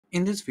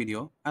In this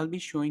video, I'll be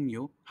showing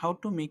you how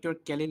to make your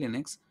Kali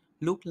Linux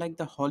look like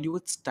the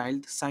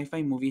Hollywood-styled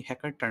sci-fi movie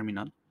hacker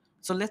terminal.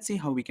 So let's see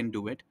how we can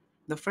do it.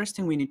 The first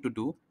thing we need to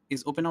do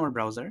is open our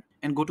browser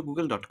and go to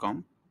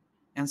google.com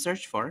and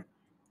search for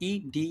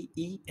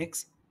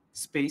EDEX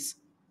space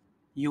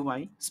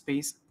UI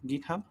space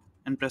GitHub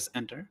and press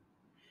enter.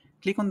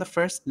 Click on the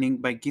first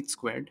link by Git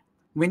Squared.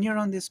 When you're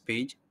on this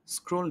page,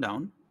 scroll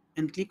down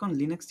and click on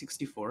Linux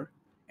 64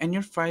 and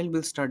your file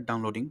will start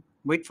downloading.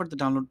 Wait for the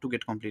download to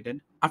get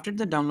completed. After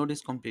the download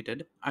is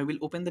completed, I will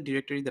open the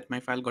directory that my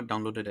file got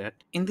downloaded at.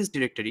 In this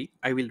directory,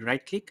 I will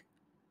right click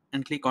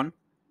and click on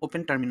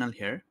Open Terminal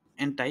here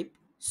and type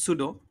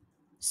sudo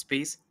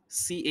space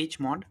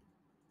chmod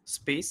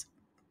space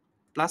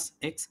plus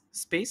x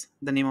space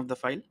the name of the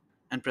file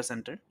and press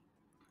enter.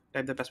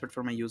 Type the password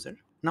for my user.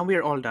 Now we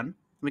are all done.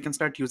 We can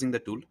start using the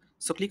tool.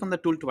 So click on the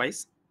tool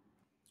twice.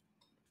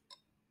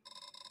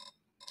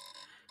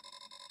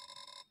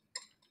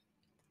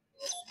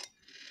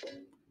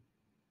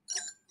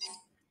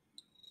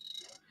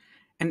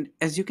 And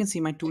as you can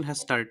see, my tool has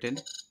started.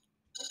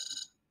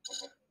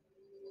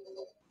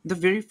 The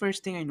very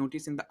first thing I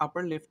notice in the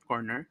upper left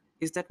corner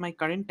is that my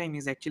current time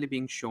is actually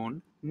being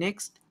shown.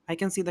 Next, I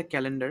can see the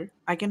calendar.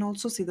 I can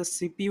also see the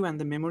CPU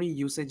and the memory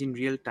usage in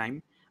real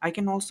time. I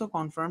can also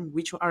confirm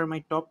which are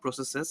my top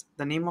processes,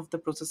 the name of the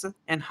processor,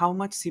 and how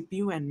much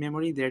CPU and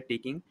memory they're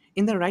taking.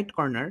 In the right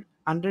corner,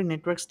 under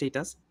network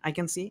status, I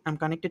can see I'm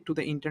connected to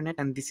the internet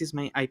and this is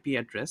my IP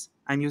address.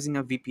 I'm using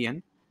a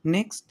VPN.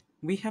 Next,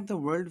 we have the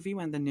world view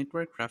and the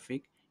network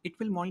traffic. It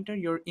will monitor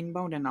your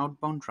inbound and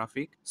outbound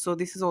traffic, so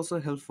this is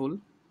also helpful.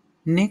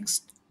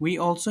 Next, we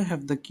also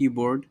have the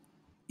keyboard.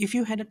 If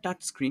you had a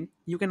touch screen,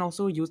 you can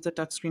also use the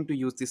touch screen to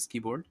use this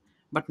keyboard,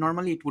 but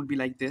normally it would be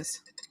like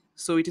this.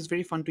 So it is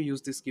very fun to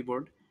use this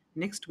keyboard.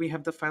 Next, we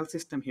have the file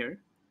system here.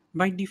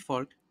 By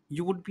default,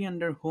 you would be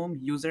under home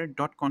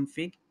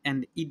user.config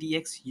and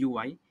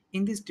edxui.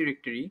 In this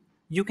directory,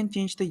 you can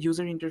change the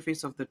user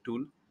interface of the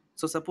tool.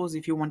 So suppose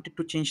if you wanted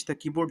to change the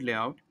keyboard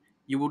layout,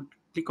 you would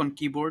click on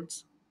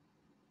keyboards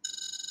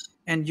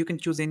and you can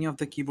choose any of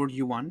the keyboard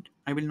you want.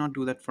 I will not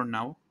do that for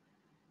now.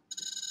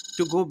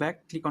 To go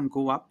back, click on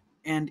go up.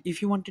 And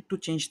if you wanted to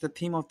change the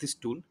theme of this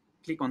tool,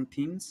 click on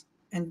themes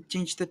and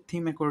change the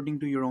theme according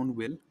to your own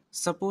will.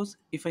 Suppose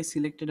if I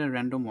selected a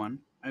random one,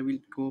 I will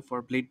go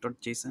for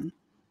blade.json.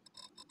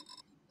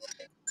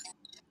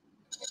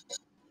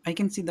 I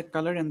can see the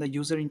color and the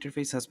user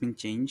interface has been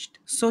changed.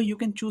 So you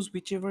can choose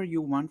whichever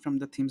you want from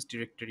the themes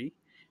directory.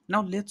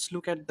 Now let's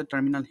look at the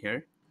terminal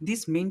here.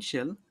 This main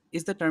shell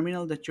is the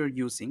terminal that you're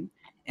using,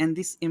 and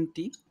this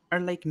empty are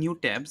like new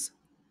tabs.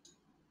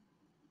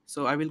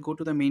 So I will go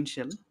to the main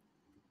shell.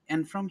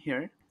 And from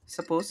here,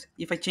 suppose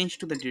if I change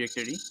to the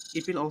directory,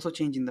 it will also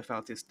change in the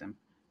file system.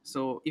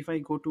 So if I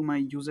go to my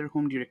user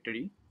home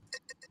directory,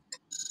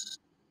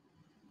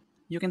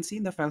 you can see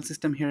the file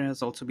system here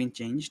has also been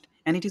changed,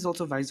 and it is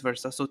also vice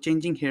versa. So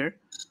changing here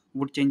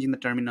would change in the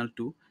terminal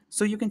too.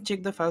 So you can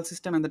check the file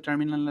system and the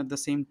terminal at the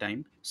same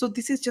time. So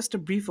this is just a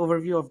brief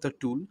overview of the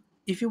tool.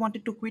 If you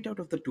wanted to quit out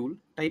of the tool,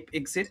 type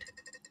exit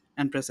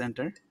and press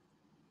enter,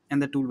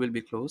 and the tool will be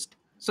closed.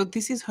 So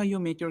this is how you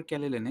make your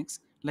Kali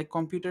Linux like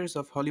computers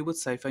of Hollywood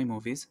sci-fi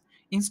movies.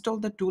 Install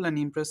the tool and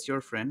impress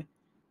your friend.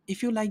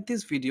 If you like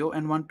this video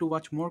and want to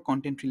watch more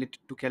content related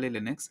to Kali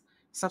Linux,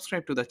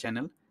 subscribe to the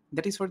channel.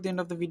 That is for the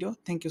end of the video.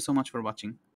 Thank you so much for watching.